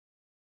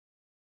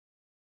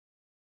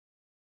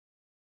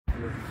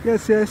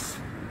Yes, yes.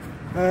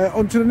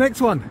 On to the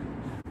next one.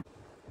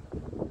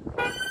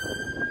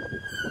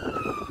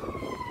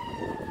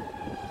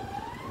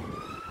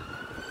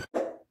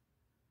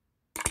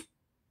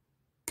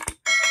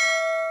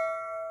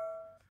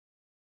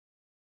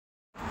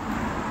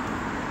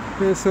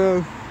 Yeah,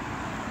 so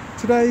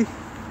today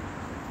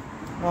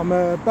I'm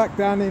back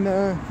down in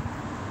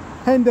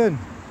Hendon.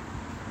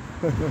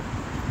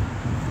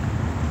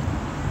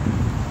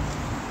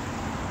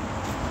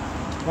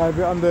 I have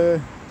it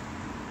under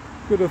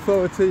good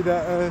authority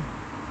that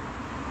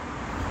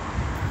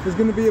there's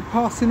going to be a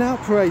passing out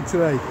parade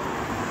today.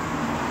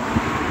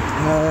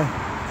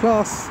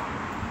 Class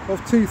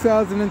of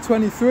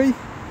 2023,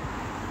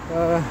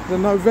 the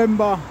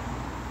November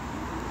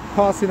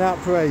passing out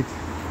parade.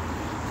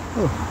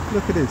 Oh,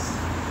 look at this.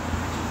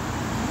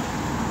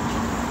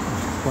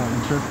 It's quite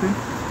interesting.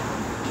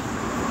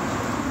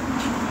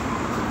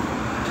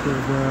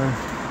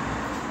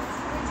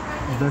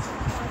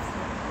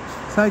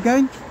 Say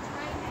again?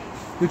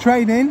 You're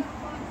training?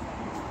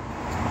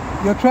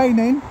 You're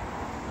training?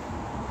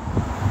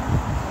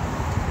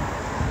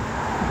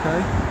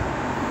 Okay.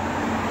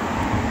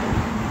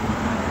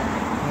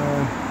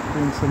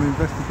 Doing some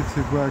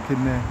investigative work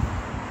in there.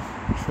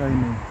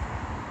 Training.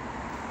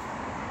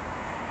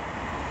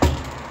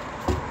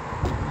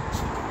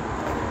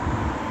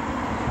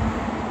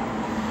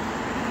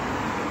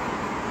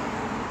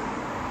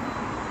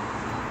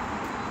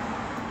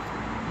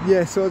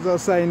 Yeah, so as I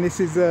was saying, this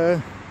is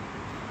the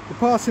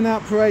passing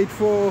out parade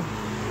for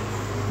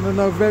the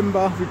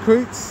November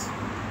recruits.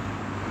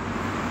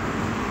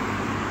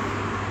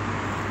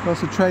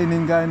 Lots of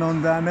training going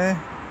on down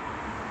there.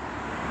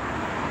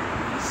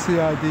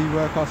 CID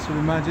work, I should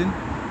imagine.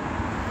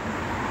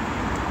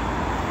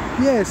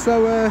 Yeah,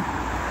 so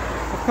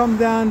I've come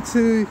down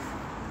to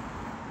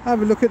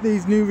have a look at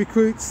these new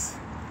recruits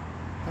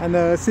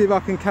and see if I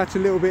can catch a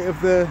little bit of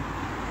the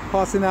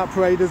passing out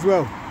parade as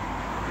well.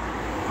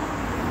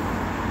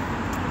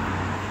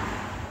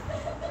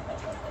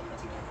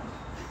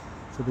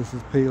 So this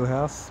is Peel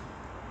House.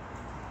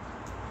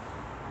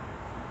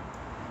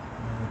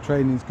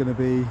 Training's going to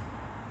be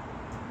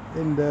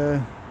in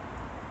the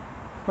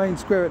main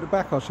square at the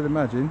back, I should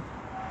imagine.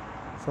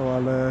 So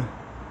I'll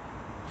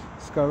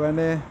just go around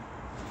there,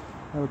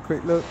 have a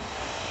quick look.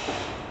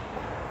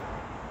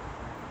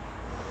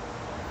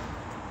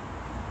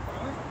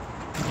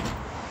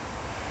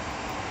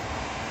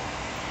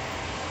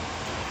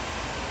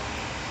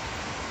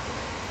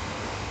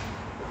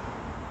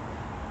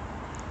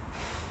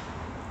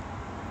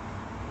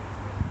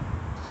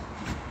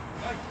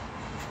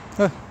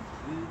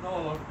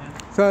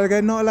 So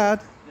again, not allowed?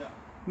 Yeah.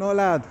 Not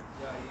allowed?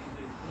 Yeah,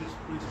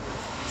 police.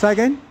 Say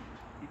again?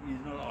 He is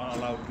not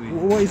allowed to.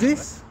 What is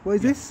this? What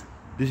is this?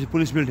 This is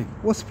police building.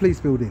 What's police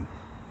building?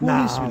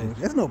 Police no, building.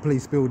 It's not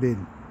police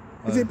building.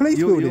 Is it police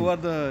building? You are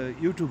the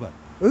YouTuber.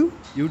 Who?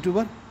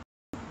 YouTuber?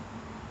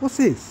 What's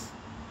this?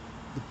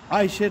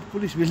 I said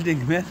police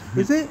building, man.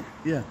 Is it?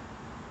 Yeah.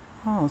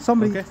 Oh,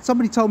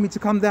 somebody told me to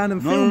come down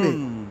and film it.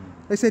 No.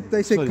 They said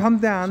Sorry. come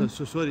down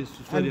sorry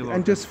about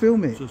and just that.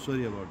 film it. So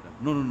sorry about that.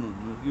 No.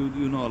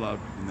 You're not allowed,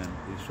 man.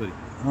 Sorry.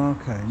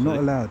 Okay, not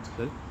allowed.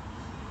 Sorry?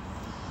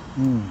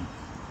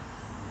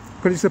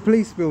 Because it's a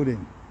police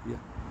building. Yeah.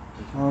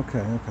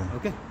 Okay.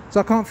 So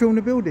I can't film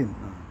the building?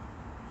 No.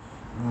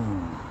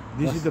 Oh,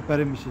 this is the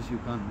premises. You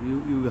can't.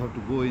 You have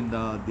to go in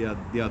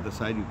the other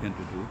side. You can't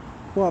do.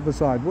 What other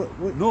side?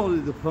 What? No,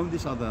 from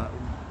this other,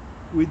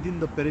 within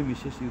the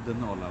premises, you are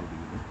not allowed.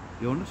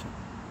 You understand?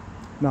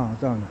 No, I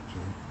don't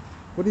actually.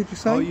 What did you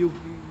say? Oh, you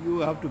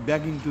have to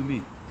begging to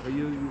me.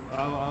 I'm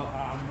not.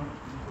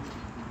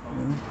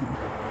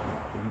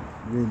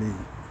 Really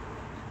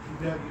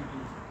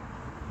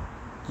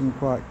didn't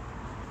quite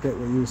get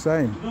what you were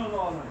saying.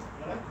 No,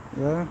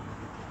 Yeah.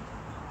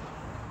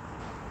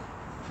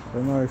 I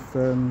don't know if I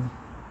don't know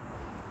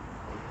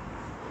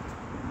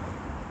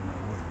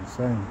what you're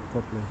saying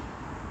properly.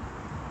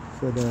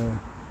 Said the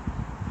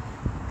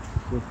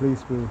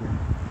police building.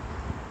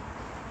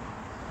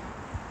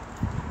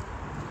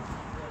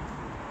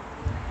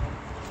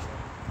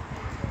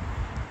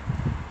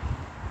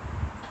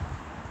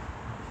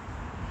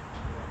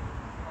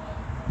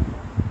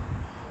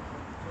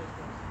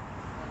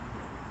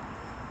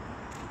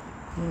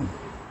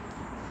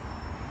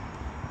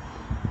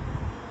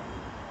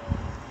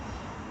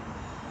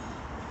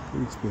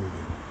 Police building.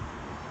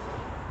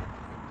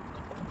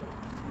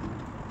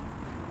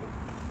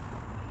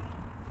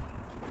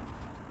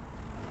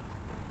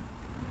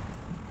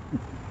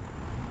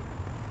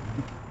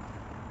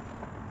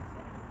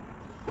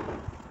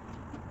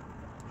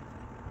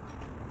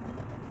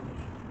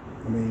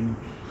 I mean,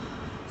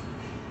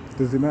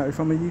 does it matter if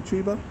I'm a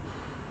YouTuber?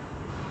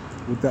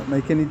 Would that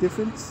make any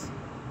difference?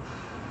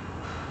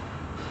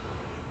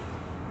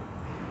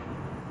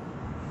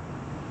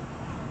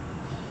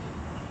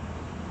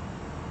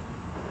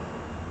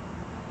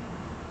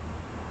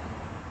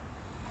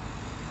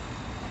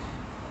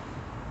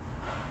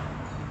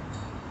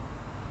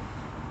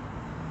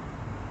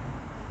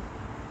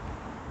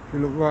 If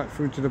you look right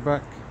through to the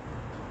back,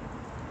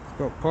 it's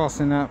Got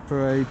passing out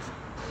parade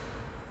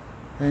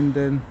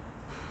ending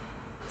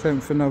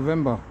 10th of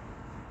November.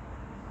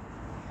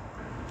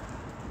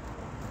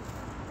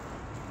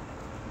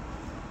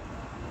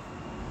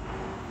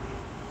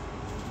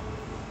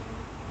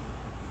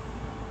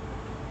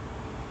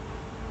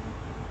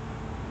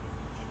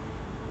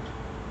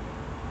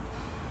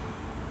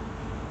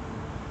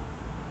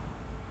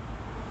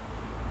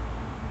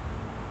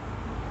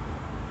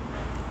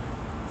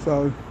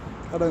 So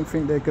I don't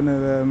think they're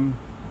gonna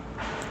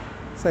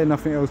say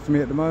nothing else to me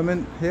at the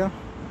moment here.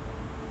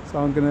 So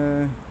I'm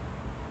gonna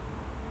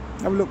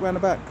have a look round the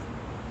back.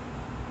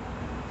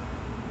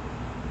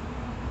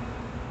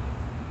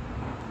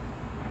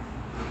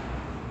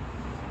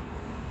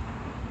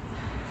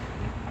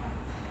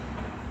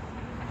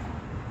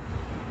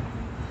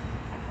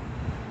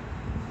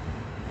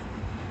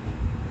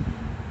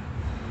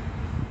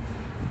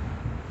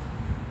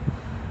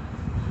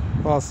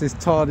 Past this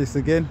TARDIS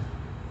again.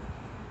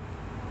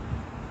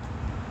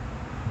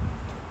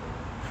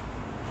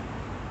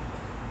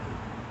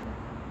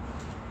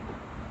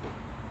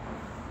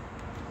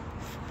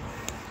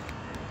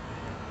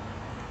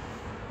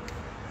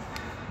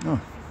 Oh.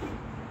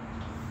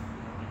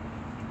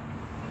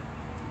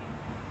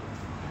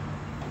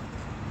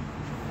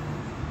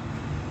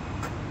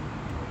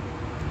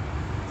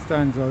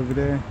 Stands over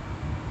there.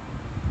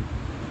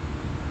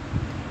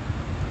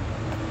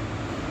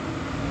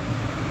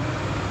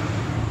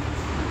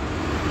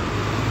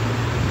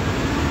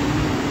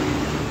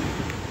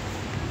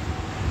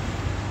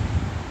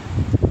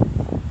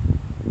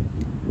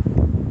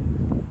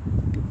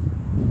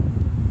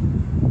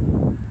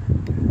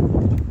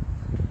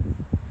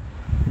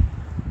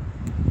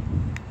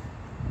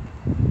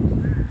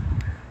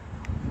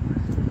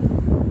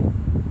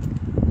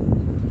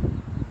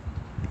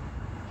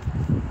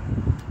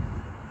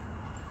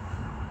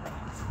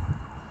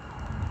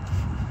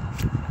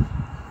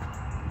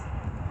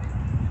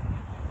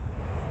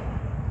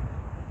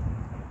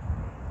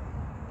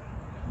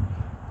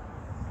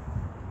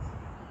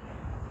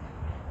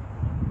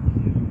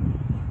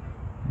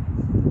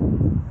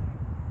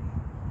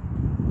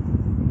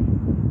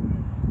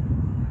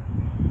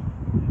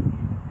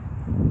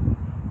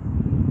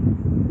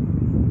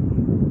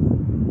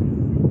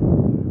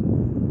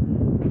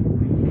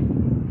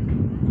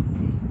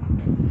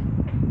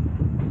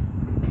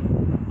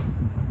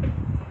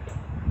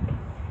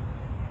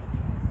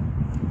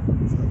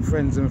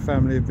 Friends and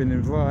family have been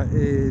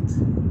invited.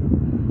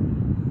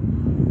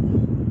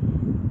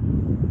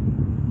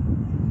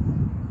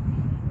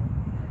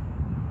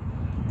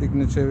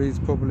 Dignitaries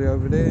probably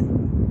over there.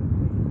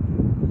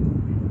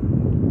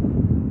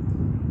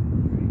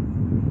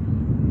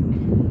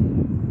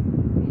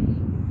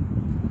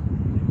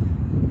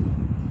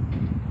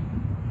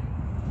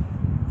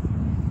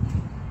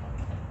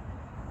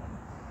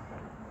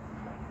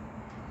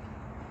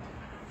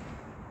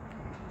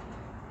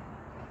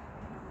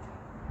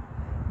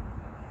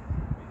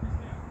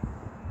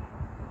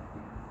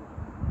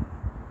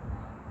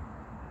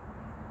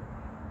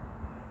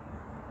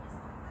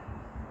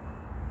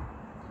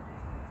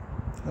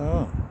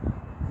 Oh.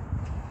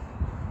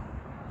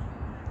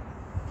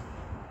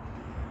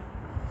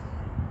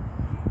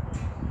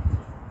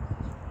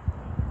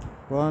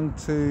 One,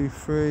 two,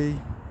 three.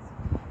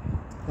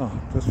 Oh,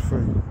 just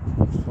three.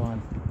 That's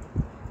fine.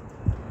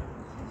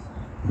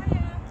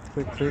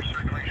 Click, click.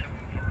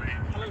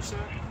 Hello, sir.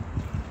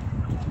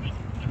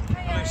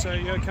 Hello, sir.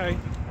 You okay?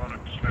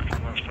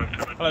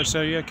 Hello,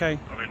 sir. You okay?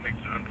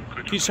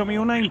 Can you tell me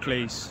your name,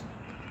 please?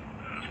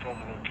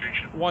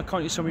 Why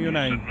can't you tell me your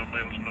name?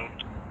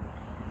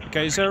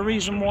 Okay, is there a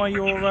reason why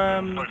you're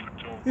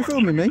You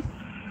filming me?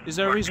 Is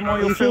there a reason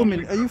why you're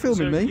filming? Are you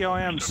filming me? Yeah,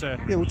 I am, sir.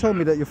 Yeah, well, tell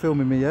me that you're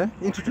filming me. Yeah.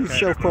 Introduce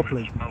yourself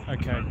properly.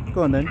 Okay.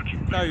 Go on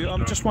then. No,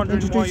 I'm just wondering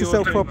Introduce why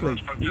yourself you're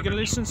properly. Are you going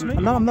to listen to me?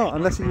 No, I'm not.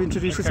 Unless you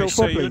introduce yourself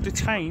so properly. you're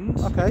detained.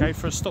 Okay.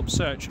 For a stop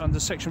search under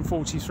Section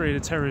 43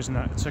 of the Terrorism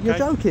Act. Okay. You're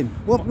joking.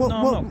 What?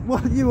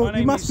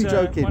 You must be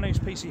joking. My name's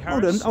PC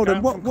Harris. Hold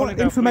on. What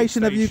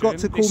information have you got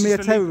to call me a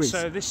terrorist?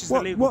 So this is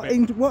the legal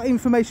bit. What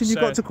information you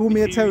got to call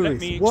me a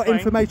terrorist? What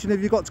information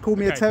have you got to call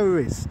me a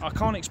terrorist? I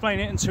can't explain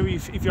it until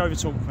if you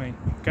overtalk me.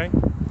 Okay.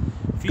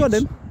 Go on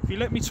then. If you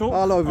let me talk,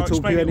 I'll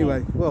overtalk you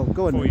anyway. Well,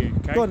 go on then.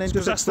 Okay? Go on then,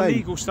 just explain. That's the explain.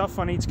 legal stuff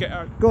I need to get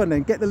out. Go on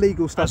then, get the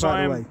legal stuff out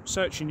of the way.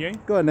 Searching you.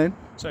 Go on then.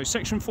 So,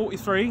 Section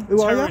 43, Who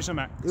Terrorism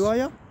Act. Who are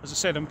you? As I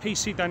said, I'm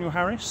PC Daniel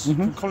Harris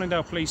from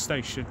Colindale Police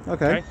Station.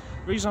 Okay.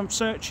 The reason I'm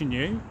searching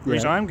you, the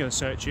reason I am going to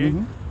search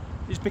you,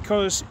 is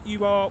because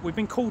we've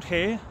been called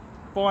here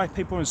by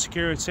people in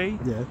security.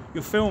 Yeah.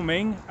 You're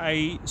filming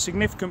a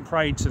significant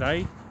parade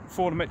today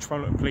for the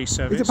Metropolitan Police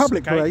Service. It's a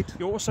public parade.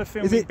 You're also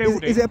filming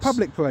buildings. Is it a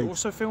public parade? You're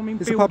also filming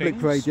it's buildings. It's a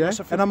public parade, yeah?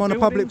 And I'm on a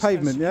public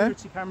pavement, yeah?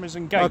 Security cameras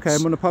and gates. Okay,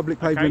 I'm on a public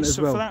pavement as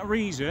well. So for that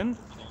reason,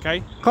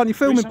 okay. Can't you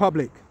film in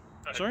public?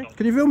 Sorry?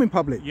 Can you film in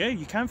public? Yeah,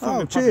 you can film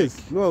in public.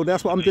 Cheers. Well,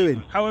 that's what I'm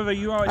doing. However,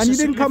 you are. And you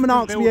didn't come and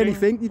ask me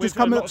anything. You just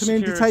come up to me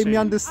and detain me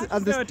under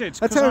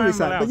a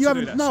terrorist act. But you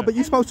haven't. No, but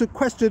you're supposed to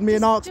question me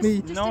and ask me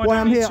why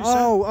I'm here.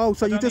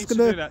 So you're just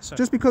gonna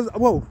just because.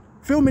 Well,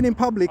 Filming in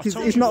public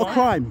is not a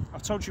crime.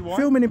 I've told you why.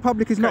 Filming in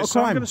public is not a so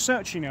I'm crime. going to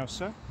search you now,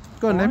 sir.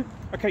 Go on then.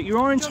 Okay, you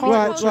are entitled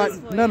Right.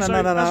 No.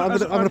 I'm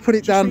going to put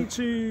it down.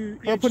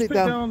 I'll put it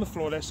down on the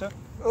floor there, sir.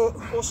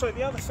 Also,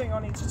 the other thing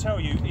I need to tell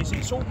you is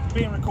it's all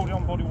being recorded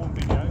on body-worn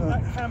video.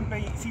 That can be,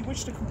 if you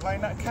wish to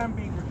complain, that can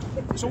be,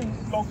 it's all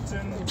logged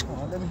and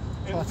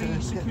it'll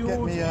be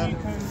secured. You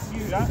can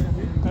view that.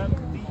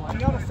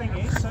 The other thing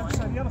is, if you'd like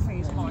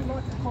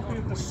a copy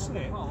of the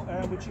slip,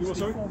 which is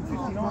the Form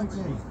 59,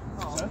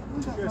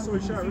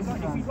 sir.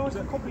 If you'd like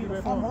a copy of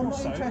it, I'm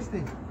not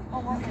interested.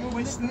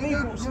 It's the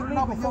legal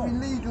form. You're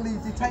illegally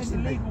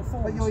detaining me.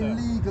 But you're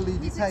illegally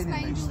detaining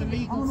me. It's the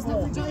legal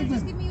form.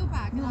 Just give me your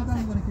bag. No, I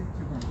don't want to give it to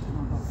you back.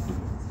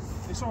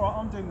 It's alright,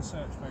 I'm doing the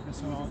search, Becca,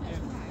 so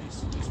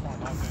it's fine,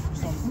 I'll do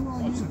it. Who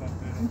are you?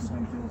 Introduce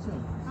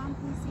yourself.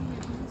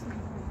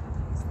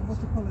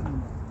 What's the colour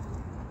number?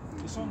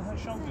 It's on her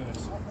shoulder.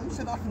 Who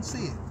said I can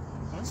see it?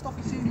 Stop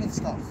assuming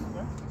stuff.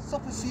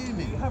 Stop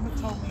assuming. You haven't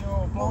told me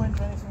you're blind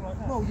or anything like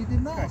that. Well, you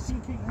didn't Okay, ask. can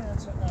you keep your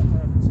hands up there, sir?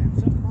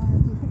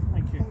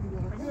 Thank you.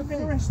 Have you ever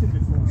been arrested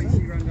before, sir? Have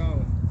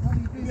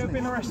you ever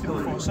been arrested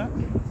before, sir?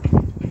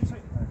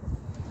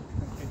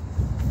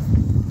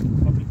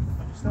 Lovely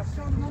stuff.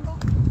 Are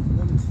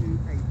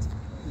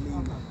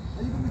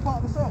you going to be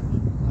part of the search?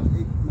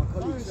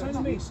 No, it's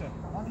only me, sir.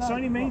 It's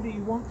only me that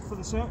you want for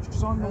the search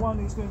because I'm the one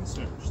who's doing the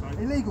search. So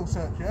Illegal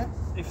search, yeah?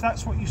 if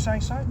that's what you say,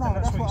 so No, then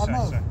that's that's what what you I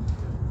say, know. sir.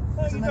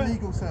 No, It's you an don't.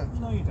 illegal search.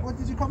 No, you don't. Well,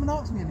 did you come and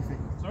ask me anything?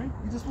 Sorry?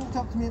 You just walked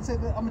up to me and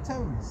said that I'm a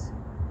terrorist.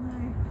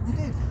 You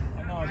did?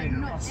 No, I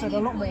didn't. I said a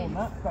lot more than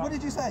that. But What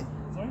did you say?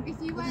 sorry?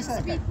 If you What weren't did you say?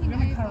 speaking Let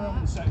me carry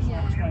on with the search and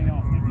I'll explain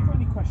after. If you've got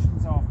any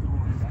questions after,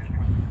 we'll do that.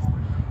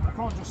 I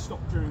can't just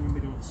stop during the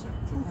middle of the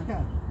search. You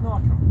can. No, I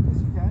can't. Yes,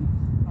 you can.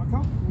 I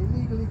can't? You're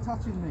illegally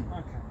touching me.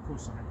 Okay, of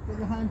course I can. Get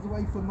your hands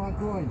away from my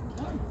groin.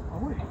 I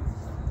would.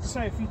 So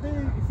if you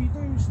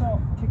do start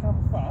kicking up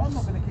a fuss, I'm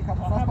not going to kick up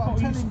a I fuss, have but I'm got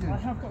telling you. I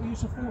have got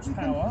use of force You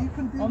power.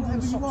 can do under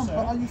whatever the you want, stop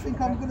but you search.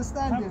 think I'm going to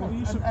stand I've here got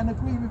use of- and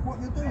agree with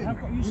what you're I doing? have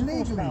got use of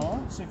force Illegally.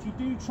 power, so if you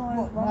do try and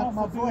What, run off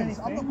my or do voice?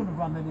 anything, I'm not going to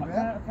run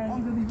anywhere. Okay,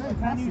 I'm going to be very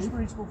can use passive.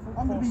 reasonable force.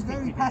 I'm going to be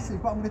very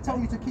passive, but I'm going to tell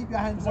you to keep your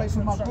hands away That's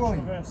from my obstruction groin.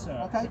 of reverse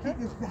search, Okay, okay?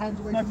 keep your hands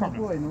away No from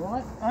problem. my groin,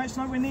 alright? It's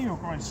nowhere near your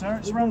groin, sir.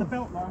 It's around the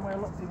belt line where a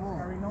lot of people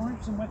carry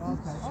knives and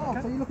weapons. Okay. Oh,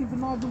 so you're looking for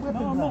knives and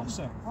weapons No, I'm now? not,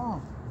 sir. Oh,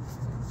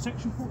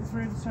 Section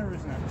 43 of the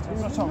Terrorism Act. yeah, As I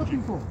what are you told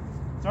looking you. for?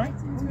 Sorry?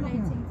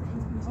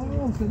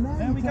 Oh, so now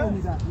There you we tell go.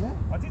 me that, yeah?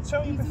 I did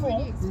tell you He's before.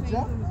 already Did explained you?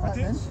 all of I Right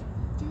did. then. Do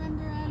you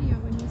remember earlier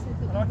when you said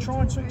that And I you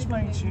tried to would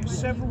explain talk to you over him,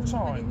 several but then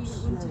times.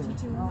 he wanted you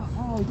to not?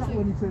 Oh, is that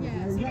when he said it?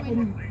 Yeah, is that when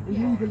he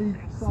illegally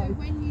started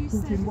when you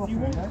said- talking If waffle, you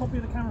want a yeah? copy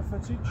of the camera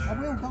footage, I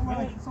will, don't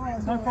worry. Yeah. It's alright,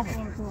 it's No alright,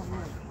 problem. it's alright, it's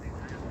alright.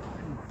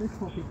 This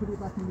pocket, put it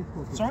back in this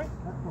pocket. Sorry?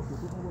 That pocket,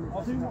 put my wallet I'll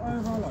back do in that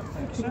whatever I pocket. like. Thank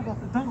you, Put sir. it back,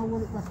 put my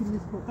wallet back in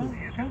this pocket.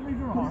 Don't move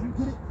your arms.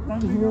 Put it,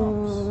 Don't move your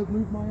arms.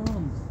 move my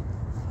arms.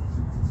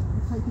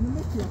 You're taking the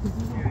mickey, I can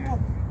do what I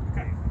want.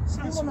 Okay.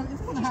 So If you wanna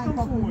just handcuff come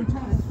me, forward. you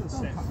can. Just Don't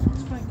step. touch me.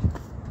 Just thank you.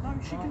 No,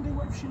 she can do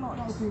whatever she That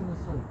likes. would be an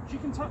assault. She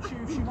can touch you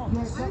if she Yes, wants.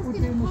 that I was would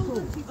going be to an hold on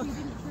assault. to you so you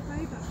didn't trip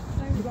over.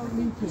 You don't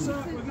need to. Sir,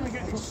 we're going to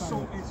get this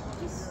sorted.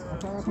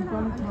 Okay, I can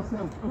balance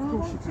myself. Of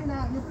course you chill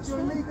out. You're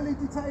illegally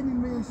detaining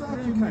me and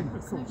searching me.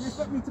 Of course. You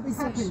expect me to be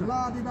happy?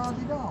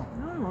 La-di-da-di-da.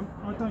 No,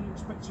 I don't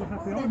expect you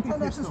happy. Well, I'd then be tell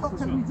her to pissed stop off as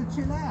telling me well. to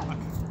chill out.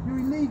 You're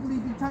illegally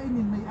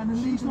detaining me and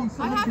illegally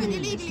I haven't searching me.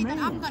 illegally done.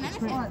 I haven't done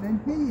anything. Right then,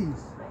 he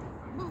is.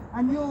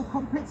 And you're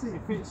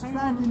complicit,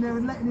 standing there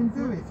and letting him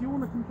do it. If you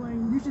want to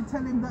complain, You should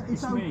tell him that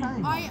it's It's me.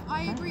 okay.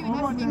 I agree with All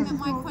right, everything then. that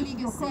my colleague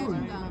has said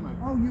and done.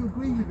 Oh, you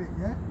agree with it,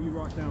 yeah? you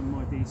write down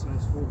my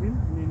details for him,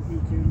 and then he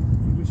can,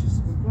 if he wishes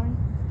to complain,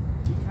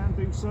 he can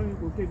do so.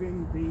 We'll give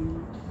him the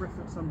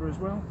reference number as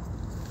well.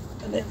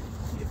 And then,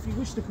 if you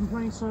wish to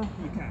complain, sir,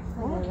 you can.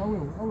 Oh,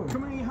 I will.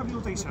 Can we have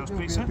your details, It'll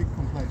be please, a sir? big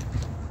complaint.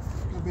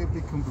 It'll be a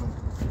big complaint.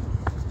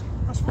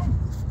 That's fine.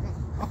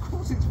 Yeah, of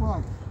course it's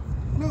fine.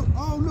 Look,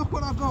 look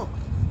what I got.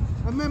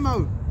 A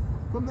memo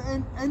from the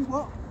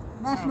what?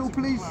 National to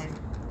Police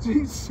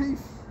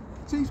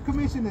Chief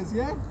Commissioners,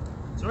 yeah?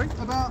 Sorry?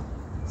 About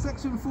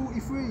Section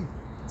 43,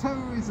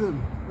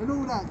 terrorism and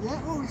all that, yeah?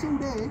 Oh, it's all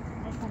there.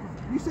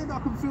 You said I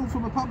can film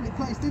from a public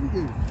place, didn't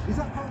you? Is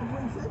that part of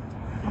what you said?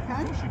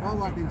 Okay. All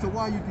right then, so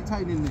why are you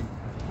detaining me?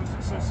 Because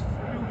it says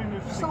building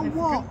with So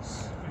what?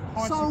 significance, with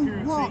high So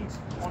security, what?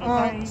 on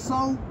a day. So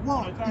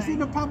what? on a It's day.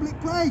 in a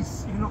public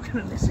place. You're not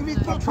going to listen. If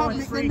it's not I've tried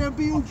public, three- then there'll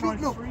be all I've tried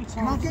good. Look, three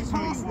can I times get to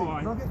tell you past it? why.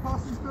 Can I get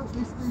past these wires?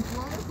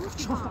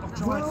 I've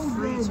tried Well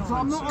three then, times. so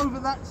I'm not sir. over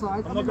that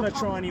side. I'm not in gonna a try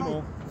public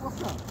anymore. place. What's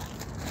that?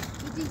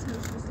 The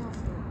details just last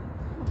week.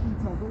 What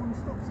details? I want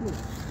to stop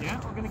slip. Yeah,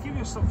 I'm going to give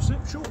you a stop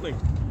slip shortly.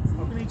 I'm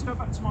going to need to go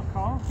back to my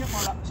car, get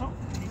my laptop,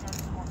 and you go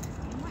to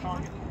my car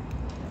and get.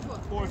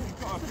 Or if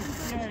you've got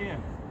a. Yeah.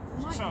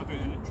 So I'll do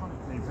it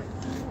electronically.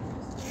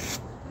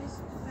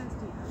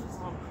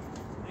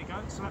 There you go,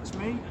 so that's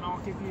me, and I'll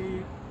give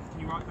you. Can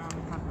you write down the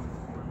card number?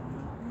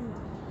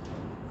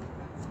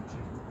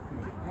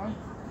 Right?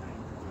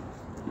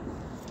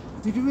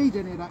 Did you read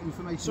any of that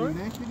information Sorry? in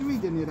there? Did you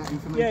read any of that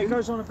information? Yeah, it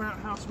goes on about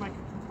how to make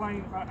a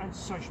complaint about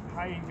antisocial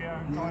behaviour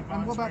and Yeah. guidelines.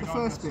 And what about the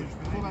regarding first bit?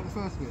 antisocial What about the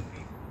behaviour. first bit?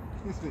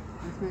 This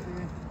bit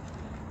here.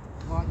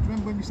 Right, do you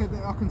remember when you said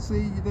that I can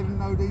see, you didn't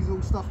know these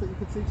all stuff that you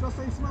could see? So I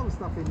say some other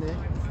stuff in there.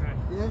 Okay.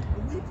 Yeah?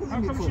 What are you pulling How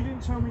it come for? you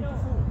didn't tell me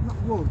before? No,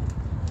 well,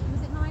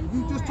 Was it 9?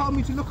 you just told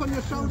me to look on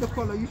your shoulder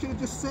collar. You should have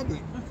just said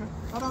it. Okay.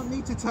 I don't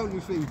need to tell you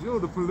things. You're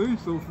the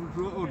police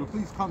officer or the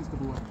police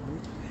constable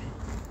actually.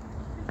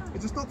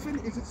 Is the stop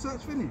finished? Is it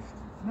search finished?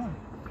 No.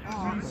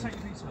 Oh, Let's okay.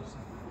 take these off.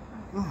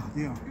 Oh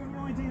dear. Have you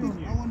got any ID on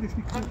you? I wonder if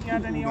you caught Haven't you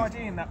had any all that.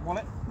 ID in that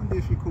wallet? I wonder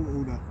if you caught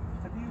all that.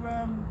 Have you,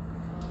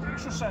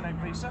 what's your surname,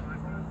 please, sir?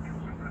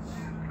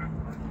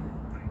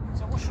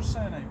 So what's your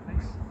surname,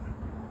 please?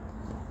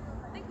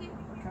 Thank you.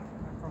 Okay,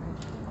 no problem.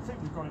 I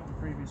think we've got it in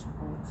previous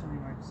reports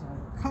anyway, so...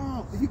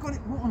 Carl, have you got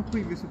it what on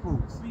previous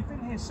reports? Well, you've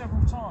been here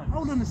several times.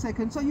 Hold on a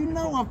second. So you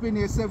know I've been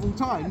here several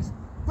times,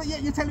 but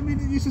yet you're telling me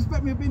that you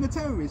suspect me of being a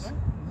terrorist?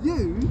 Yeah.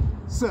 You,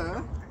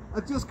 sir,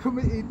 have just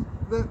committed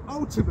the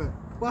ultimate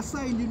by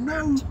saying you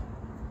know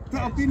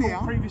that I've been here.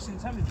 Previous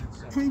intelligence,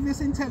 sir. Previous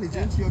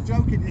intelligence, you're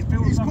joking. It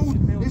builds up,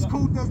 it builds It's up.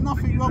 called there's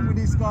nothing wrong with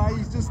this guy,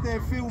 he's just there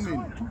filming.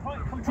 Right,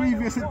 complain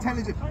Previous all you want.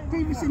 intelligence. Complain all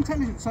Previous you want.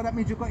 intelligence, so that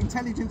means you've got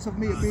intelligence of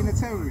me of being a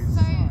terrorist.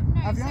 So,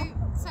 no, Have so, you?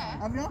 sir.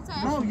 Have you?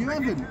 Sir, No, you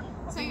haven't.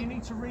 I think you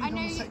need to read I on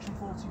know the you- section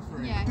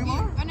 43. Yeah, Do you,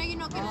 I? I know you're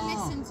not going to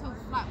Ah. listen to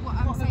like what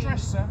Got I'm an saying.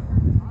 address, sir?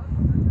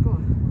 Go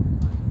on.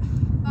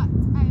 But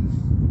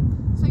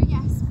so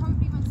yes,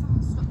 probably when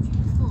someone stopped you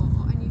before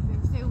and you've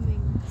been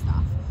filming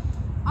stuff,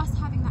 us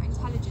having that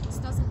intelligence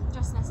doesn't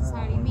just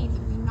necessarily mean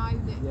that we know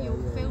that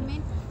you're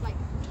filming. Like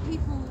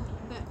people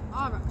that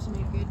are up to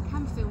no good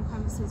can film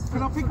premises.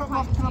 Can I pick up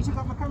my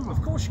camera?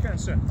 Of course you can,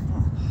 sir.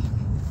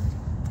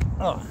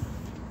 Oh.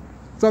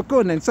 So go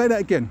on then, say that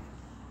again.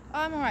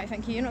 I'm alright,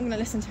 thank you. You're not going to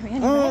listen to me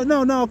anyway. Oh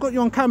no, I've got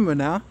you on camera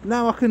now.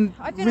 Now I can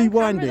I've been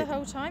rewind on camera it. the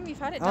whole time. You've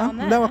had it Huh? down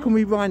there. Now I can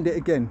rewind it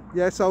again.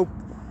 Yeah, so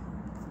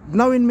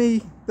knowing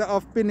me that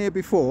I've been here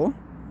before,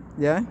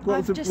 yeah.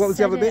 What was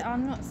the other bit?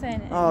 I'm not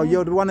saying it. Oh,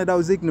 you're one of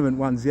those ignorant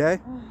ones, yeah?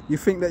 You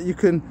think that you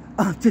can,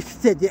 oh,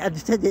 just said it, I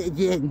just said it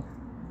again.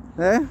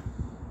 Yeah?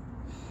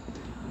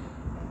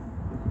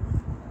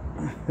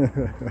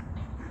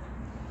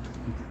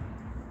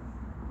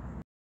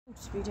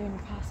 To be doing your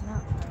passing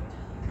out parade.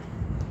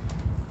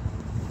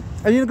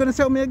 Are you not going to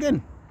tell me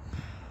again?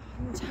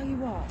 I'm going to tell you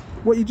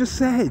What you just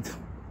said?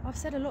 I've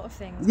said a lot of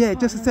things. Yeah, I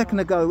can't just a second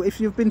remember. ago. If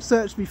you've been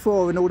searched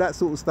before and all that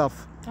sort of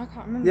stuff. I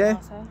can't remember. Yeah?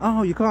 Now, sir.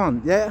 Oh, you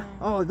can't? Yeah?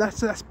 Oh,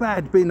 that's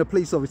bad being a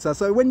police officer.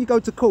 So when you go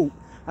to court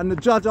and the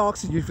judge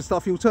asks you for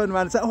stuff, you'll turn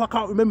around and say, oh, I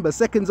can't remember.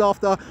 Seconds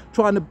after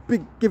trying to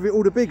give it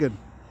all the big one.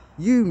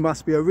 You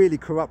must be a really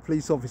corrupt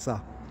police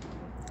officer.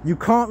 You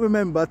can't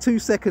remember 2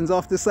 seconds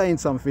after saying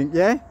something,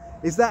 yeah?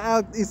 Is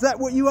that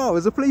what you are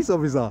as a police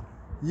officer?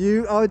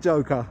 You are a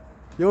joker.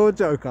 You're a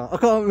joker. I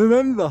can't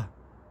remember.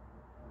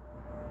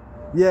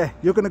 Yeah,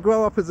 you're going to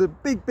grow up as a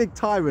big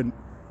tyrant.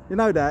 You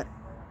know that?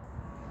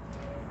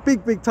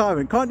 Big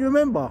tyrant. Can't you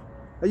remember?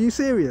 Are you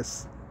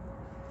serious?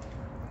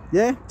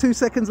 Yeah? 2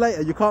 seconds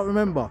later, you can't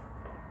remember.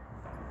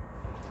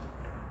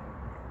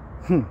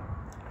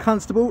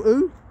 Constable,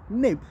 who?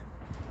 Nib.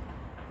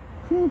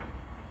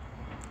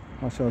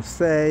 I shall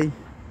say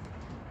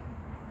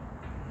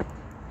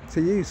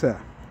to you, sir,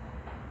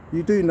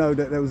 you do know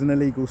that there was an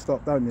illegal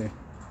stop, don't you?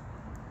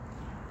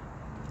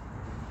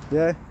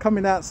 Yeah?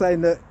 Coming out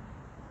saying that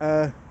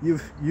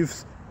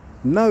you've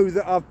know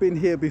that I've been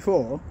here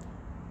before,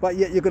 but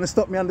yet you're going to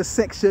stop me under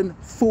section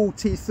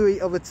 43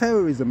 of the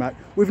Terrorism Act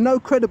with no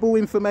credible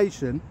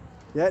information,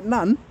 yeah,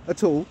 none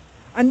at all,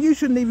 and you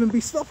shouldn't even be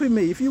stopping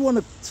me. If you want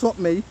to stop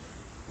me,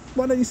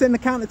 why don't you send the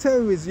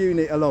counter-terrorist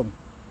unit along?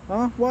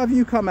 Huh? Why have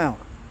you come out?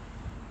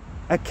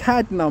 A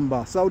CAD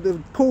number. So the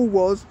call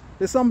was,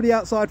 there's somebody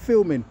outside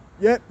filming.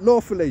 Yep,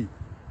 lawfully.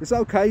 It's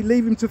okay,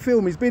 leave him to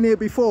film, he's been here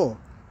before.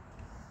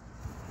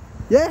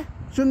 Yeah?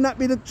 Shouldn't that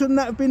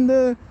have been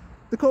the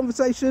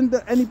conversation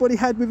that anybody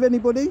had with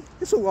anybody?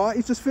 It's alright,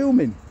 he's just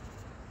filming.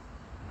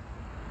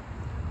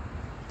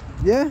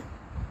 Yeah?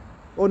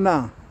 Or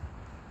nah?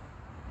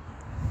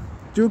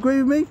 Do you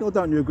agree with me or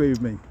don't you agree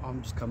with me?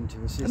 I'm just coming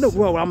to assist. Look,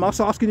 well, I'm just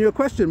asking you a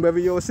question, whether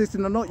you're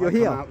assisting or not, you're I'll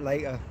here. come out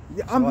later.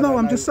 Yeah, so I don't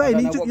I'm know- just I saying, don't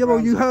he know ju- what yeah, well,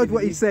 you grounds I've heard what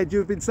given he you. said,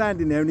 you've been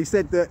standing there and he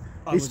said that I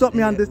he wasn't stopped me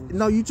there, under, it was-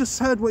 no, you just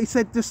heard what he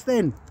said just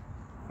then.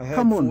 I heard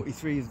come on.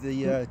 43 of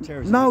the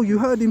terrorism. No, you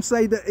victims. heard him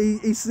say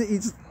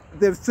that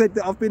they've said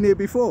that I've been here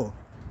before.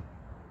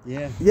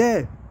 Yeah.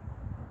 Yeah.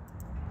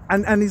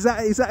 And is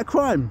that a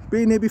crime,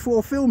 being here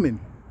before filming?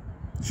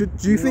 Do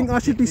you think Not I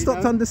should be stopped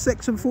particularly, no. under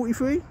section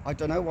 43? I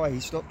don't know why he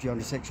stopped you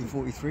under section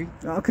 43.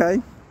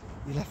 Okay.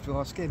 You'll have to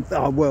ask him.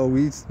 Oh, well,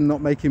 he's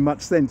not making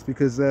much sense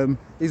because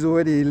he's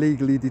already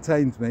illegally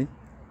detained me.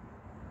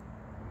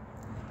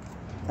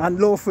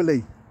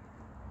 Unlawfully.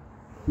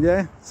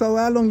 Yeah? So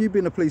how long you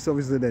been a police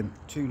officer then?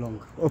 Too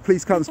long. Or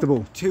police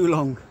constable? Too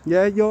long.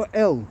 Yeah, you're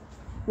L.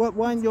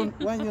 Why ain't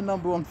your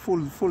number on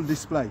full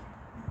display?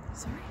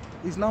 Sorry?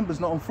 His number's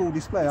not on full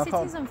display. Yes, I it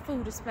can't. is on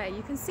full display.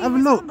 You can see Have a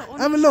his look. number on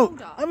Have a your look.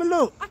 shoulder. Have a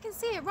look. I can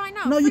see it right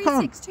now. No, you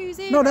can't.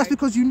 3620. No, that's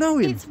because you know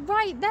him. It's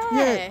right there.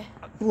 Yeah.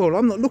 Well,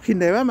 I'm not looking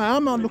there, am I?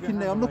 I'm not looking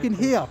there. I'm looking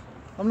here.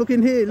 I'm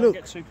looking here. Don't Look.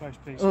 get too close,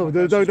 please. Oh,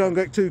 don't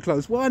get too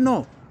close. Why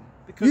not?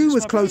 Because You it's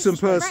was my close and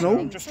business, mate. personal.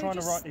 I'm just trying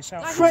to write this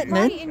out. Like, for you. Threatening?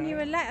 I'm writing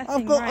you a letter I've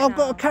thing got right I've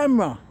got now. a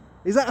camera.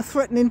 Is that a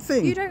threatening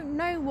thing? You don't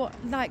know what,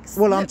 like,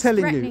 Well, I'm looks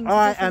telling threatening you, to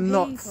I different am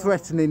not people.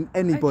 threatening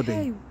anybody.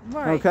 Okay,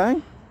 right.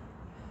 Okay?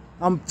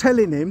 I'm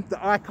telling him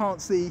that I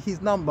can't see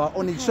his number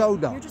on his Okay,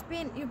 shoulder.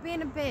 You're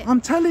being a bit. I'm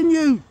telling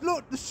you,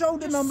 look, the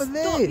shoulder Just number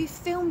stop. there. You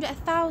filmed it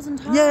 1,000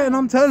 times. Yeah, and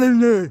I'm telling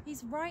you.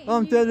 He's writing.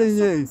 I'm you telling a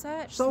stop you. and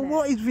search So slip.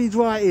 what is he's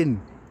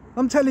writing?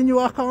 I'm telling you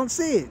I can't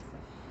see it.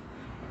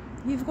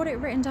 You've got it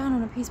written down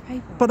on a piece of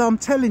paper. But I'm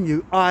telling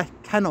you I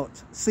cannot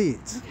see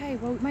it. Okay,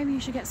 well maybe you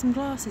should get some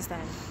glasses then.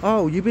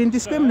 Oh, you're being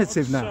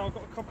discriminative So now. I've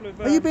got a couple of,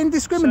 Are you being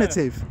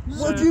discriminative?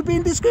 Sir, What are you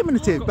being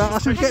discriminative? I've But got I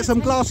should some get some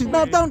glasses.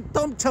 No, attention.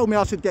 don't tell me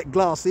I should get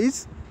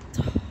glasses.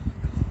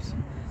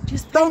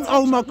 Just pay Don't,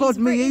 oh my attention. God, He's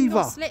me written your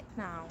either. slip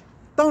now.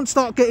 Don't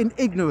start getting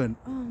ignorant.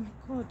 Oh my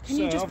God, can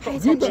Sir, you just I've pay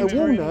got- You attention? better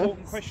warn her.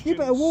 important You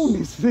better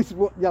questions.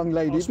 warn this young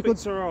lady I'll speak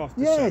because to her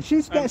after, yeah, sir.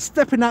 she's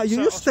stepping out you. sir,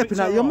 You're I'll speak stepping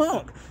to out her your after.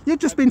 mark. You've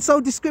just been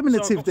so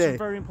discriminative got some there.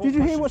 very Did important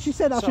you hear what she questions.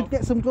 said? I So- should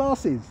get some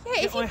glasses. Yeah, if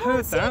Yeah, you I can't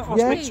heard see that. it I'll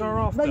Yeah. speak to her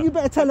after. No, you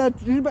better tell her.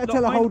 You better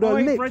tell her hold her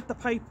I lip. read the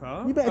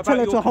paper. You better about tell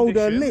her your to hold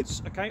her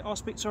conditions. Okay, I'll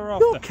speak to her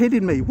after. You're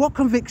kidding me. What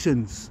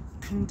convictions?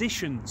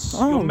 Conditions.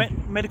 Oh. Your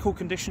medical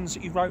conditions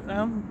that you wrote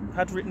down,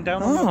 had written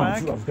down on Oh, the I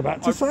bag. was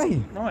about to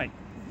say. Right,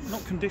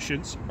 not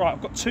conditions. Right,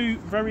 I've got two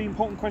very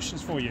important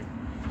questions for you.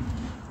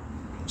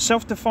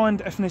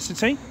 Self-defined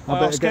ethnicity. I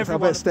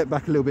better step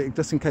back a little bit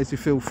just in case you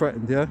feel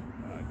threatened. Yeah.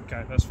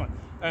 Okay, that's fine.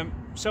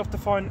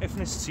 Self-defined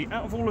ethnicity.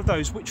 Out of all of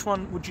those, which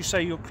one would you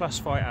say you'll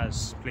classify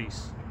as,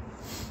 please?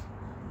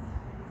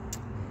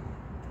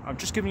 I'm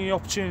just giving you the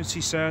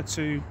opportunity, sir,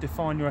 to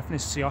define your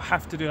ethnicity. I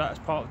have to do that as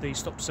part of the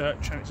stop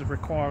search, and it's a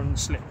requiring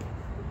slip,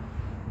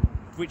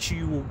 which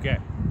you will get.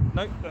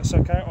 No, that's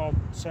okay. I'll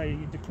say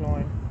you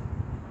decline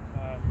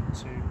to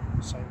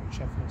say which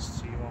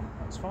ethnicity you are.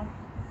 That's fine.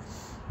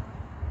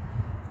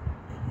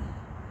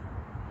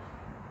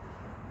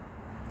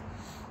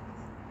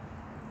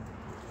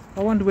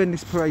 I wonder when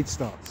this parade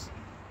starts.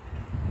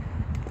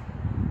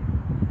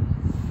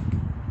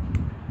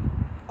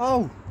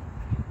 Oh,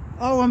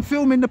 I'm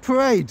filming the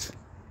parade.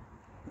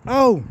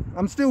 Oh,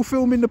 I'm still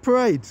filming the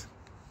parade.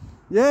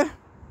 Yeah?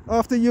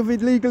 After you've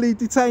illegally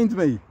detained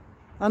me,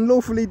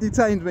 unlawfully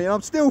detained me,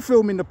 I'm still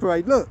filming the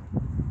parade. Look.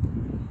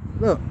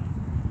 Look.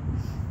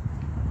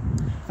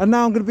 And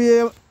now I'm going to be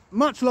here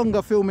much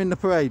longer filming the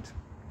parade.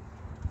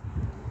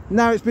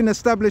 Now it's been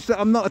established that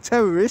I'm not a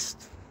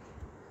terrorist.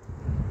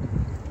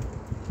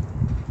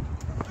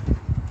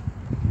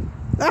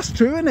 That's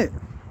true, isn't it?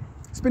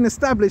 It's been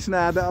established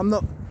now that I'm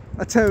not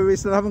a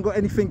terrorist and I haven't got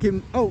anything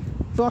in. Oh,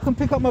 so I can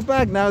pick up my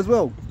bag now as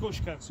well. Of course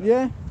you can, sir.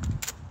 Yeah?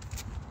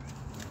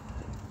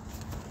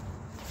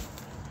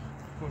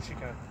 Of course you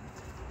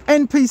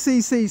can.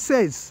 NPCC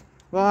says,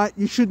 right,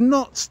 you should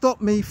not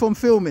stop me from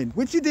filming,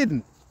 which you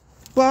didn't.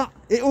 But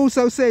it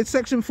also said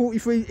section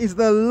 43 is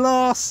the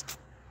last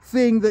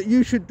thing that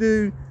you should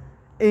do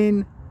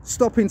in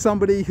stopping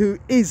somebody who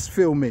is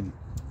filming.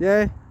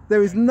 Yeah?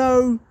 There is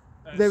no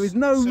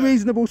Sir.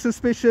 reasonable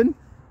suspicion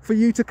for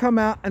you to come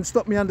out and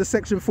stop me under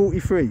section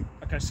 43.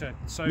 Okay, sir.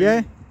 So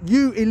Yeah,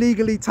 you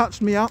illegally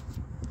touched me up,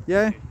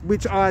 yeah,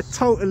 which I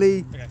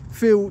totally Okay.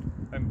 feel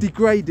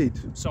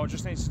degraded. So I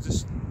just need to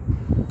just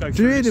go Did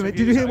through you hear this me? with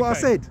Did you Is hear that what I okay?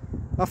 said?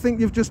 I think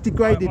you've just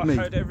degraded I me.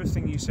 heard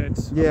everything you said.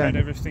 Yeah. I heard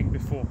everything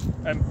before.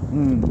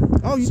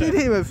 Oh, you So- did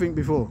hear everything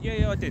before?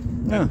 Yeah, I did.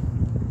 Yeah.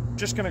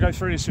 Just going to go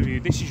through this with you.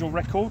 This is your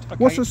record. Okay?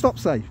 What's the stop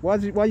say? Why are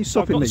you So I've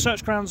stopping got me? the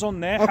search grounds on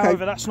there. Okay.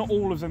 However, that's not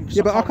all of them. 'Cause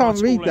Yeah, but I can't write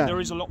it read all in. that. There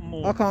is a lot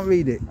more. I can't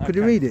read it. Could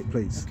you Okay. read it,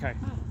 please? Okay.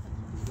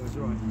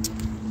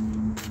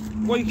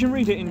 Well, you can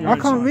read it in your I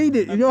own can't time. read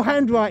it. Your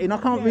handwriting. I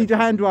can't read your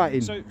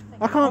handwriting. So,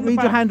 I on can't the read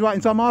your back-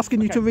 handwriting, so I'm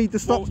asking you Okay. to read the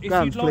stop Well,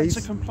 grounds, if you'd like please.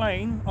 to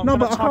complain, I'm No, gonna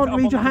but I type can't it up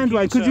read on your the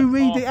handwriting. Could you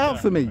computer read it out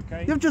after, for me?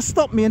 okay? You've just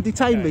stopped me and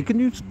detained me. Okay. Can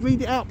you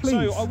read it out, please?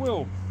 So I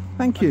will.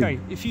 Thank you. Okay,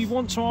 if you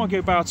want to argue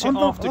about it I'm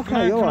not- after, okay, can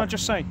I alright.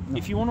 just say,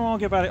 if you want to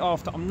argue about it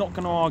after, I'm not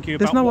going to argue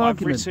There's about no what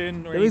argument. I've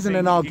written or There isn't anything.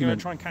 an You're argument. going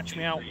to try and catch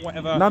me out,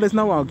 whatever. No, there's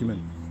no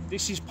argument.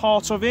 This is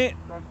part of it.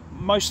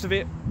 Most of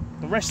it,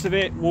 the rest of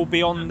it will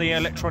be on the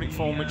electronic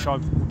form, which I will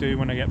do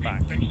when I get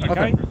back.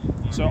 Okay?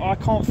 So I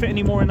can't fit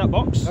any more in that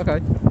box.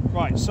 Okay.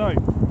 Right, so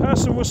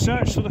person was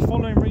searched for the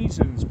following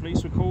reasons.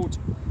 Police were called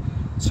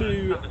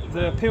to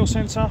the appeal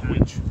centre,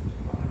 which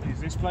is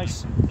this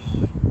place,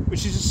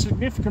 which is a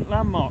significant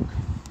landmark.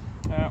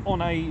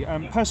 On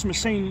a person was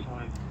seen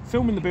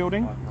filming the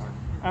building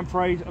and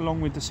parade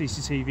along with the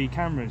CCTV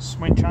cameras.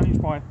 When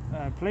challenged by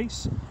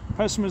police,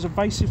 person was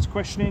evasive to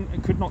questioning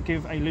and could not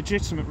give a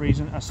legitimate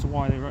reason as to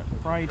why they were at the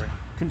parade.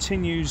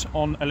 Continues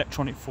on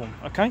electronic form.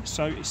 Okay,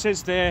 so it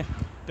says there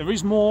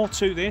is more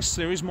to this.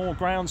 There is more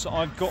grounds that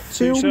I've got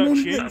to search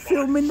you.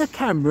 Filming the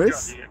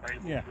cameras?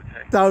 Yeah.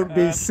 Don't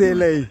be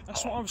silly.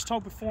 That's what I was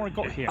told before I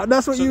got here.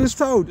 That's what So you was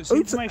told. there's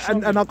Oops,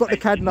 information and I've got the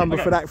CAD number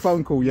for that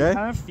phone call, yeah?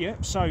 have,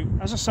 yep. So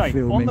as I say, on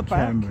Filming the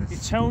back cameras.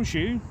 it tells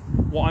you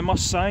what I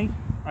must say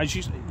as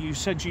you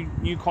said, you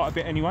knew quite a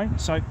bit anyway.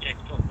 So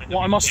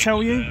what I must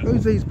tell you.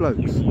 Who's these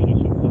blokes?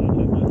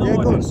 No, Yeah,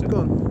 I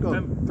go don't,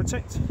 on.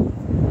 protect.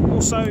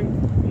 Also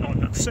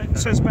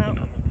says about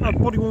a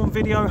body worn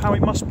video how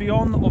it must be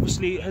on.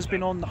 Obviously, it has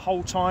been on the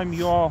whole time.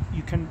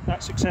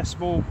 That's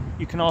accessible.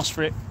 You can ask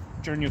for it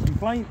during your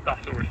complaint.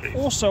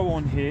 Also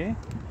on here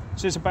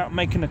says about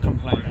making a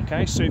complaint.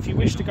 Okay, so if you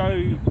wish to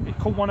go,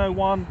 call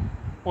 101,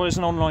 or there's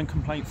an online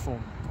complaint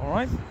form. All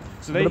right.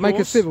 So I'm gonna make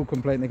a civil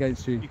complaint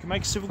against you. You can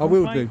make a civil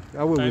complaint.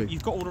 I will do.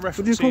 You've got all the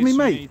references. Would you call me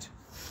mate? Need.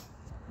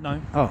 No.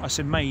 Oh. I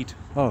said maid.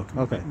 Oh,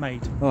 okay.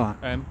 Maid. All right.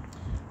 I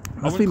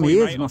Must be wouldn't my call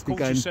you ears mate, must be I've called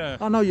going. you sir.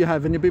 I know you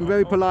have, and you've been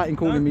very polite in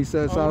calling me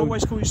sir. I So will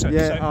always call you sir.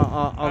 yeah,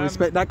 So, I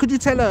respect that. Could you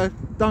tell her,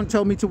 don't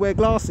tell me to wear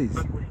glasses?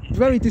 It's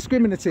very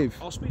discriminative.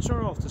 I'll speak to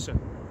her after, sir.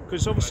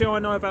 Because obviously I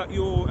know about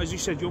your, as you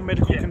said, your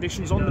medical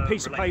conditions on the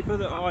piece of paper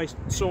that I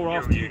saw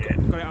after you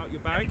got it out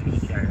your bag.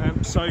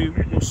 So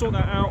we'll sort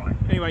that out.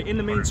 Anyway, in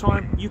the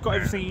meantime, you've got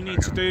everything you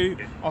need to do.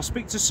 I'll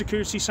speak to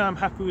security, say I'm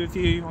happy with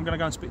you. I'm going to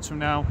go and speak to him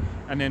now,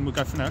 and then we'll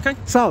go from there, okay?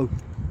 So,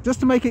 just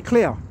to make it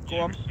clear, Go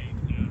on.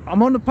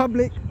 I'm on the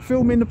public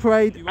filming the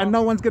parade, and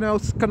no one's going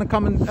to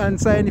come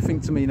and say anything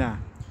to me now.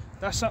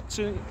 That's up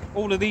to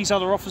all of these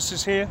other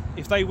officers here.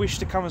 If they wish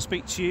to come and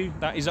speak to you,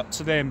 that is up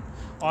to them.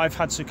 I've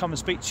had to come and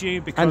speak to you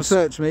because... And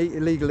search me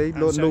illegally,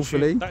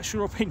 lawfully. That's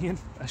your opinion.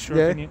 That's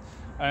your opinion.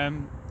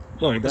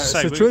 Well, that's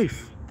the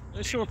truth.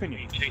 That's your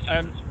opinion.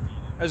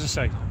 As I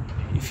say,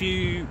 if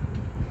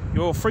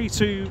you're free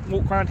to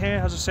walk around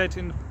here, as I said,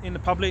 in the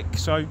public.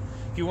 So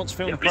if you want to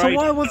film the parade, so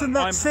why wasn't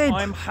that said?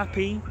 I'm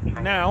happy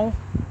now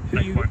who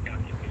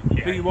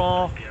you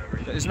are.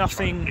 There's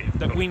nothing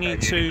that we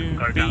need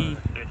to be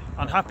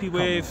unhappy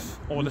with,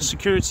 or the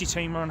security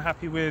team are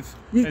unhappy with.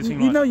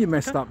 You know you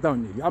messed up,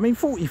 don't you? I mean,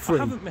 43. I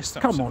haven't messed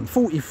up. Come on,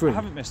 43. I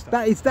haven't messed up.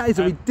 That is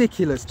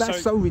ridiculous.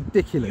 That's so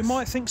ridiculous. You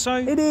might think so.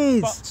 It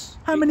is. But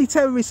how many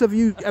terrorists have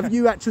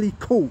you actually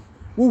caught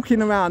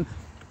walking around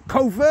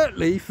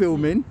covertly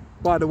filming?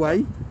 By the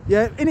way,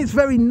 yeah, in its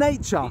very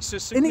nature,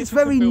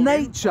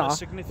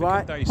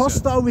 right?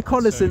 Hostile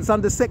reconnaissance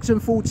under Section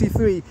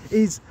 43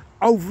 is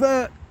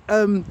overt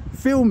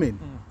filming.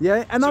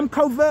 Yeah, and I'm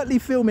covertly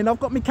filming. I've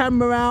got my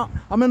camera out.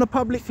 I'm in a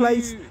public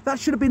place. That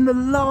should have been the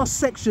last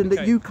section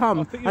that you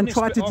come and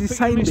try to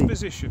detain me.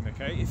 Position,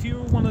 okay? If you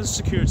were one of the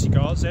security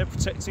guards there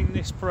protecting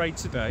this parade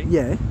today,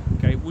 yeah,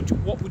 okay,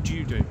 what would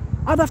you do?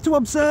 I'd have to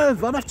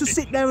observe. I'd have to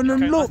sit there and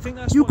look. I think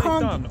that's you what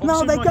can't. they've done.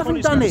 No, they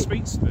haven't done it.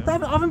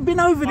 I haven't been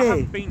over there. I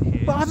haven't been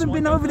here. But I haven't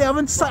been over there.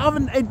 I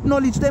haven't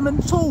acknowledged them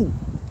at all.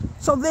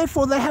 So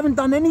therefore, they haven't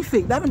done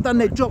anything. They haven't done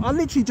their job. I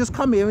literally just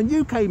come here and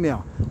you came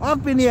here.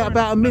 I've been here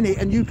about a minute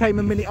and you came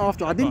a minute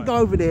after. I didn't go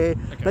over there.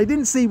 They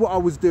didn't see what I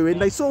was doing.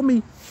 They saw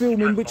me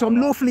filming, which I'm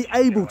lawfully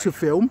able to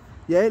film,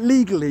 yeah,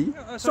 legally.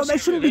 So they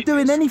shouldn't be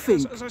doing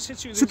anything.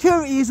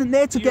 Security isn't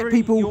there to get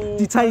people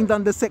detained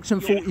under Section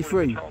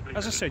 43.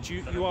 As I said,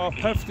 you are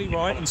perfectly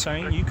right in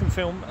saying you can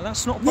film, and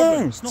that's not a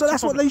problem. Yeah, so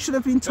that's what they should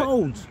have been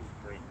told.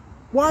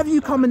 Why have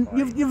you come and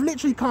you've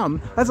literally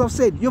come, as I've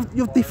said,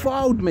 you've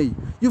defiled me,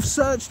 you've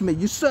searched me,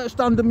 you searched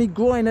under me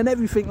groin and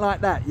everything like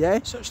that, yeah?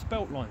 Search the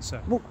belt line,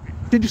 sir. Well,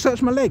 did you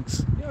search my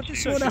legs? Yeah, I did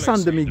search well, your that's legs.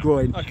 under me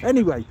groin. Okay.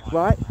 Anyway,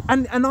 right?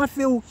 And I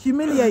feel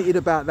humiliated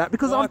about that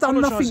because I've done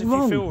nothing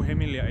wrong. If you feel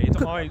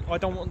humiliated, I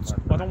don't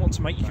want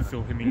to make you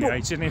feel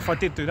humiliated. And if I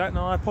did do that,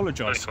 no, I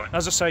apologise.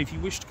 As I say, if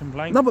you wish to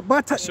complain, no, but by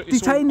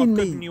detaining I've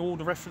me, given you all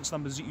the reference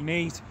numbers that you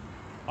need.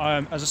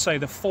 As I say,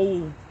 the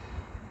full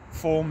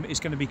form is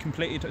going to be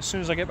completed as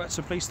soon as I get back to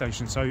the police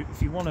station. So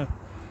if you want to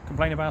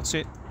complain about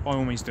it, by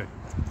all means do.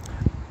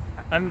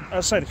 And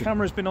as I say, the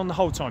camera's been on the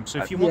whole time. So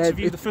if you want to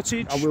view the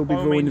footage, I will be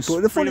viewing the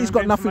footage. The footage's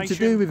got nothing to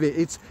do with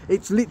it.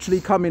 It's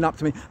literally coming up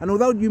to me. And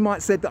although you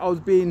might said that I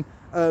was being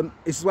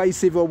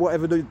persuasive or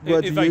whatever the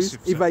word you use,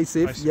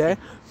 evasive, yeah,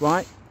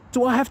 right?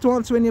 Do I have to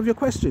answer any of your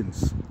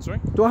questions? Sorry?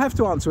 Do I have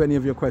to answer any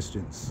of your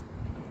questions?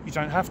 You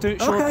don't have to.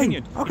 It's your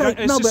opinion. Okay.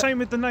 It's the same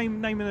with the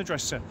name and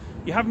address, sir.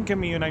 You haven't given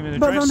me your name and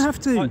address. But I don't have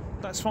to.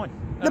 That's fine.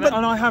 No,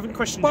 and I haven't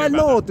questioned by you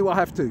about law, that. do I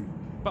have to?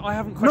 But I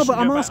haven't questioned you. No,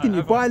 but I'm about asking that,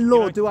 you. By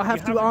law, do I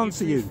have to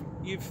answer you?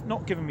 You've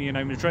not given me your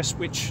name and address,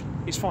 which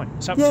is fine.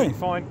 It's absolutely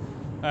fine.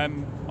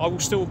 I will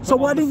still. Put So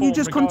why on the didn't you form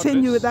just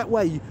continue it regardless. that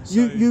way?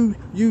 So,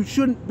 you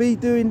shouldn't be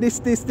doing this,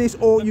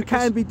 or you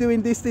can be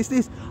doing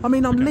this. I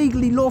mean, I'm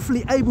legally,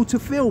 lawfully able to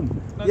film,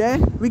 yeah?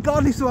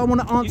 Regardless if I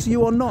want to answer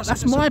you or not.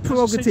 That's my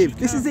prerogative.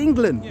 This is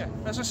England. Yeah,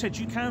 as I said,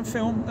 you can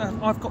film.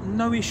 I've got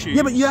no issue.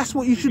 Yeah, but that's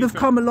what you should have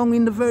come along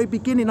in the very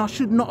beginning. I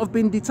should not have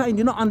been detained.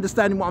 You're not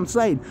understanding what I'm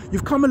saying.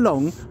 You've come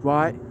along,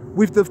 right,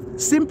 with the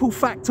simple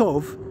fact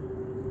of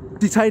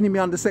detaining me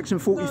under Section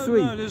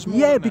 43. No, there's more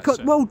yeah, than because,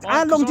 that, sir.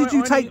 how long did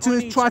you take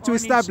to try to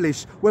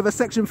establish whether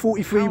Section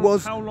 43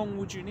 was... How long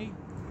would you need?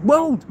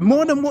 Well,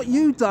 more than what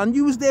you done.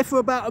 You was there for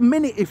about a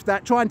minute, if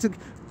that, trying to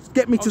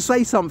get me to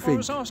say something. I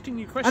was asking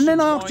you questions. And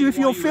then I asked you if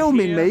you're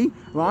filming here, me,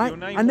 right?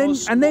 And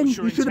then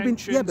you should have been...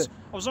 Yeah, but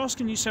I was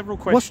asking you several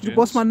questions.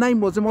 What's my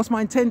name was and what's my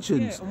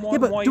intentions? Yeah,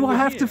 and but why do you I were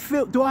have here.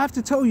 to do I have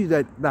to tell you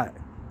that?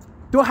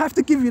 Do I have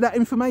to give you that But I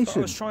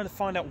information? was trying to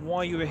find out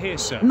why you were here,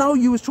 sir. No,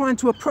 you was trying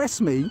to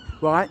oppress me,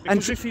 right?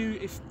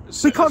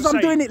 Because Because I'm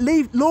doing it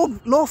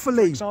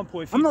lawfully. For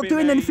example, if I'm you'd not been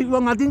doing a- anything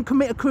wrong. I didn't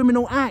commit a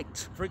criminal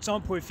act. For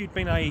example, if you'd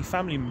been a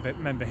family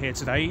member here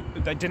today,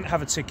 they didn't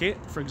have a ticket,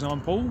 for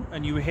example,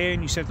 and you were here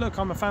and you said, "Look,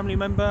 I'm a family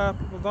member,"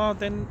 blah, blah, blah,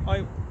 then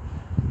I.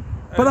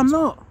 But I'm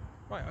not.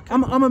 Right. Okay.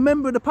 I'm a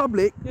member of the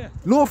public, Yeah.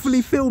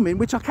 lawfully filming,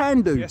 which I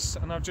can do. Yes,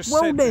 and I've just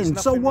Well said there's then,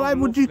 so nothing why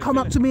wrong would you lawfully come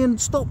up to doing me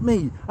and stop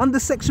me under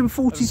section it. As I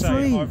 43?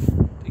 say, I've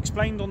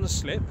explained on the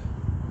slip.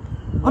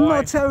 I'm not why-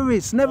 a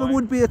terrorist, never why-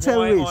 would be a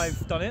terrorist. Why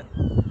I've done it,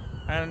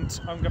 and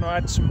I'm going to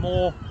add some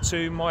more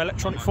to my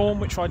electronic form,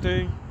 which I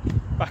do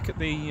back at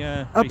the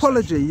police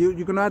Apology, station.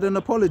 you're going to add an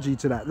apology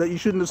to that you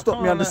shouldn't have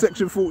stopped me under can't,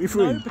 section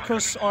 43? No,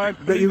 because I That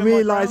you believe in my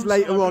realised grounds,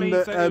 later I on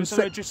believe that, it was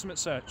a legitimate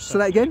search. Say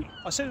that again?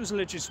 I said it was a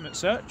legitimate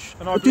search,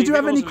 and I But did believe you it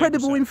have was any a legal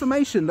credible search.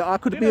 information that I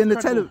could I be in the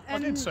did have tele?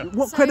 credible- I did, sir.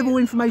 What So- credible I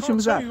information can't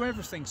was tell that? you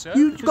everything, sir.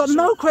 You've because got it's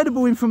no all-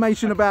 credible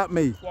information about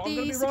me. Well, I'm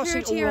going The to be writing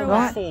security it are all on my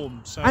aware. form.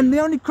 So. And the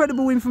only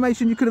credible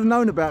information you could have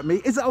known about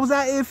me is that I was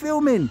out here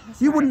filming.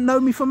 You wouldn't know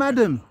me from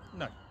Adam.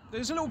 No,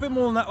 there's a little bit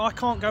more than that. I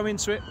can't go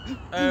into it.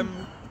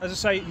 As I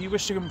say, if you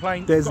wish to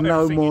complain, There's you've got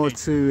no everything you more need.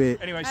 to it.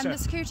 Anyway, And sir, the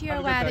security are have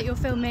a good aware day. that you're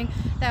filming.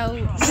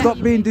 They'll Stop let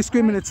you being in.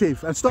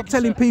 discriminative and stop Thank you,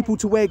 telling sir. people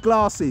to wear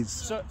glasses.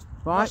 Sir,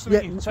 Right, nice to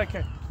meet yeah. you. Take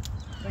care.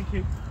 Thank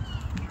you.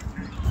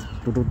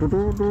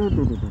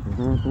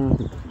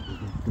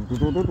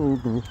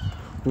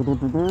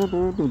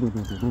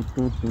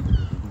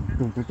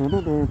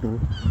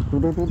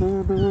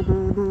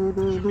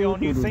 Should be our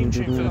new theme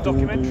tune for the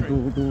documentary.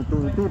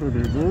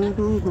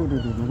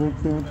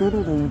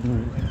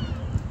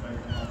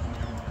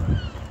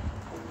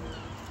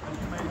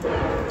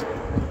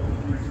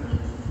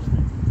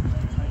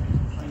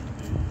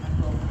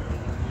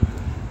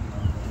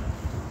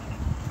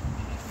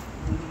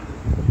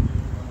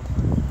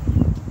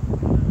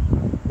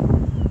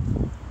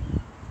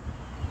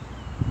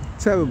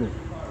 Terrible.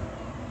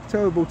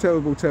 Terrible,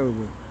 terrible,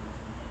 terrible.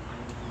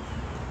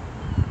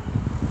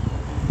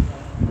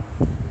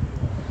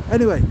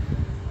 Anyway,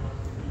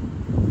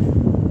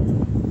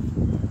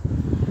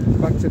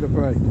 back to the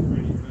parade.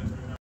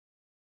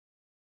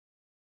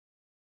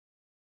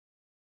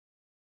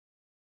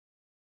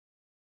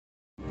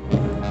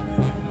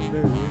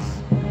 There he is.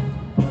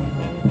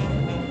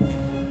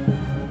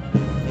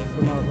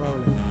 Sir Mark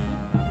Rowley.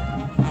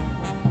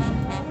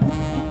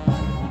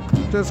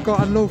 Just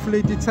got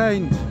unlawfully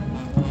detained.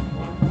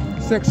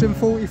 Section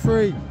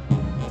 43.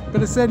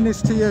 Gonna send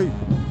this to you.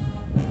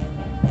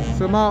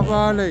 Sir Mark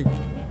Rowley.